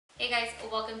guys,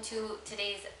 welcome to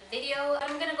today's video. What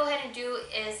I'm going to go ahead and do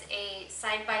is a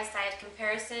side-by-side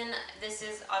comparison. This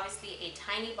is obviously a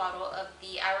tiny bottle of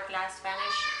the Hourglass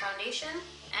Vanish foundation,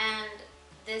 and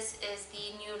this is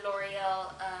the new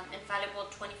L'Oreal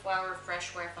Infallible 24-Hour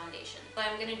Fresh Wear Foundation. So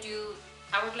I'm going to do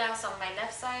Hourglass on my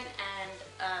left side and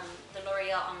the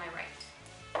L'Oreal on my right.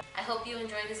 I hope you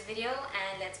enjoyed this video,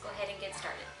 and let's go ahead and get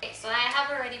started. Okay, so I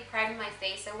have already primed my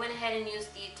face. I went ahead and used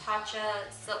the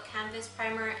Tatcha Silk Canvas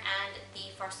Primer and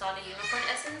the Farsala Unicorn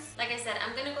Essence. Like I said,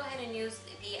 I'm going to go ahead and use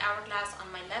the Hourglass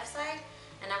on my left side,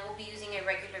 and I will be using a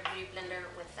regular beauty blender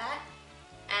with that.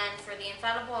 And for the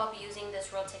Infallible, I'll be using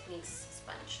this Real Techniques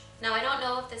sponge. Now, I don't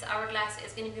know if this Hourglass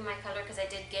is going to be my color because I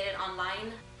did get it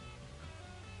online.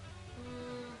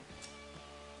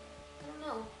 I don't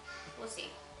know. We'll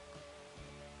see.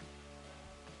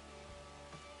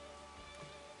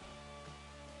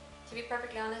 To be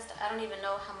perfectly honest, I don't even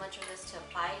know how much of this to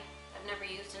apply. I've never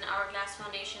used an Hourglass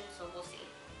foundation, so we'll see.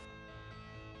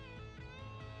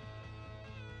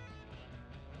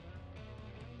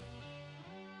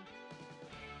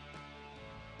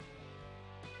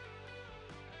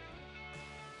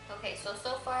 Okay, so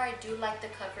far I do like the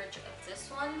coverage of this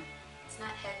one. It's not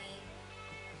heavy,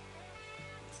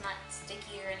 it's not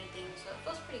sticky or anything, so it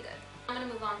feels pretty good. I'm going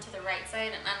to move on to the right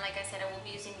side, and like I said, I will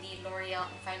be using the L'Oreal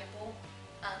Infallible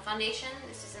foundation.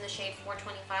 This is in the shade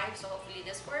 425, so hopefully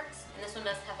this works. And this one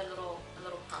does have a little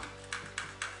pump.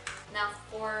 Now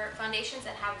for foundations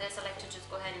that have this, I like to just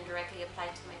go ahead and directly apply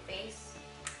it to my face.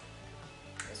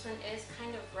 This one is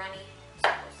kind of runny, so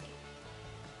we'll see.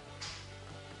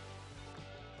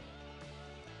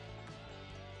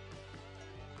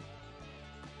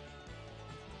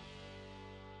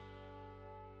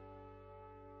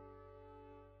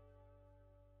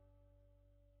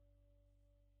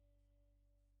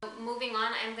 Moving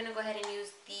on, I'm going to go ahead and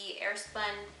use the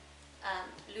Airspun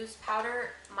loose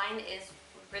powder. Mine is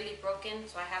really broken,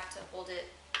 so I have to hold it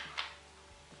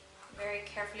very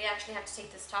carefully. I actually have to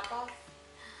take this top off.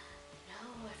 No,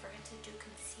 I forgot to do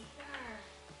concealer.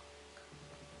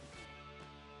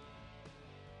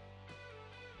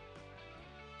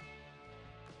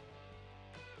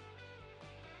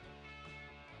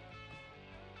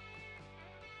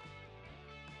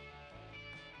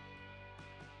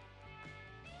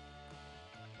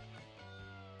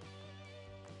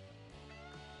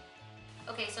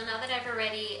 Okay, so now that I've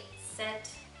already set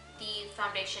the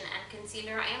foundation and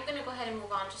concealer, I am going to go ahead and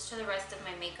move on just to the rest of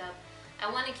my makeup. I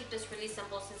want to keep this really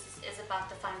simple since this is about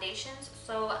the foundations,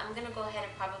 so I'm going to go ahead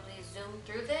and probably zoom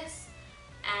through this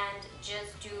and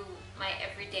just do my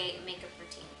everyday makeup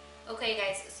routine. Okay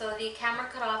guys, so the camera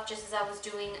cut off just as I was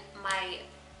doing my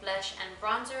blush and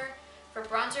bronzer. For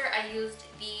bronzer, I used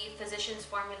the Physicians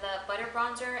Formula Butter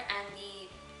Bronzer and the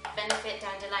Benefit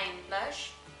Dandelion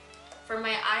Blush. For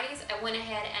my eyes, I went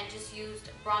ahead and just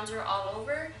used bronzer all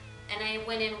over, and I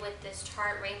went in with this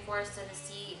Tarte Rainforest of the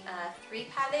Sea 3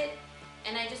 palette,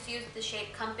 and I just used the shade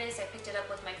Compass. I picked it up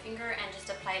with my finger and just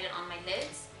applied it on my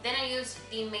lids. Then I used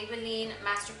the Maybelline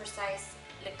Master Precise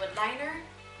Liquid Liner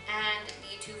and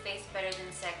the Too Faced Better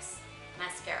Than Sex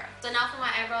Mascara. So now for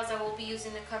my eyebrows, I will be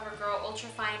using the CoverGirl Ultra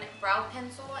Fine Brow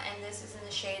Pencil, and this is in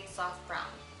the shade Soft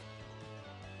Brown.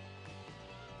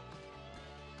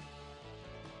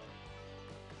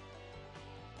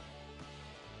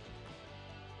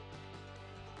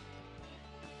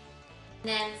 And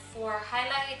then for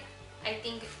highlight, I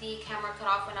think the camera cut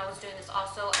off when I was doing this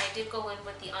also. I did go in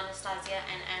with the Anastasia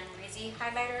and Anne Rizzi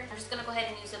highlighter. I'm just going to go ahead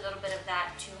and use a little bit of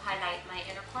that to highlight my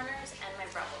inner corners and my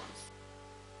brow bones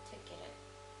to get it.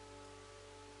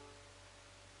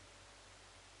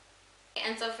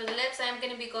 And so for the lips, I'm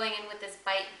going to be going in with this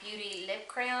Bite Beauty lip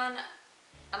crayon.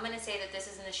 I'm going to say that this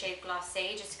is in the shade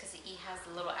Glossé just because the E has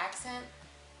a little accent.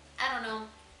 I don't know.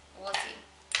 We'll see.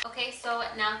 Okay, so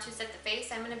now to set the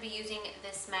face, I'm going to be using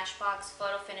this Smashbox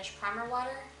Photo Finish Primer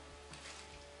Water.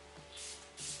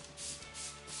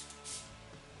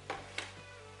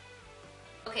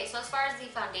 Okay, so as far as the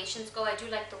foundations go, I do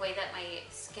like the way that my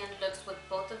skin looks with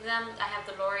both of them. I have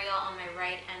the L'Oreal on my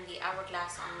right and the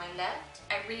Hourglass on my left.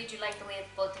 I really do like the way that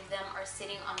both of them are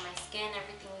sitting on my skin.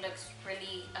 Everything looks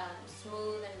really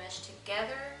smooth and meshed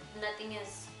together.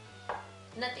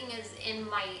 Nothing is in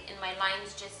my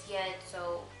lines just yet,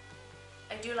 so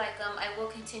I do like them. I will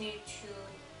continue to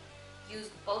use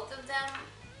both of them.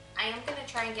 I am going to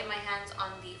try and get my hands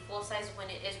on the full size when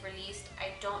it is released.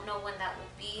 I don't know when that will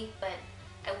be, but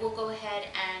I will go ahead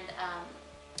and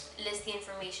list the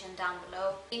information down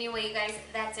below. Anyway, you guys,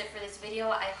 that's it for this video.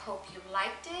 I hope you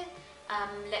liked it.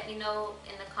 Let me know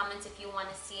in the comments if you want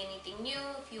to see anything new,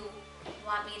 if you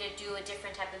want me to do a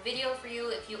different type of video for you.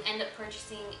 If you end up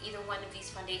purchasing either one of these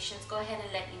foundations, go ahead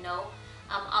and let me know.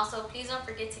 Also, please don't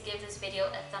forget to give this video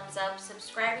a thumbs up,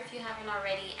 subscribe if you haven't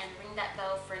already, and ring that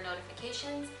bell for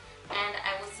notifications. And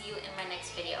I will see you in my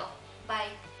next video.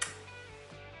 Bye!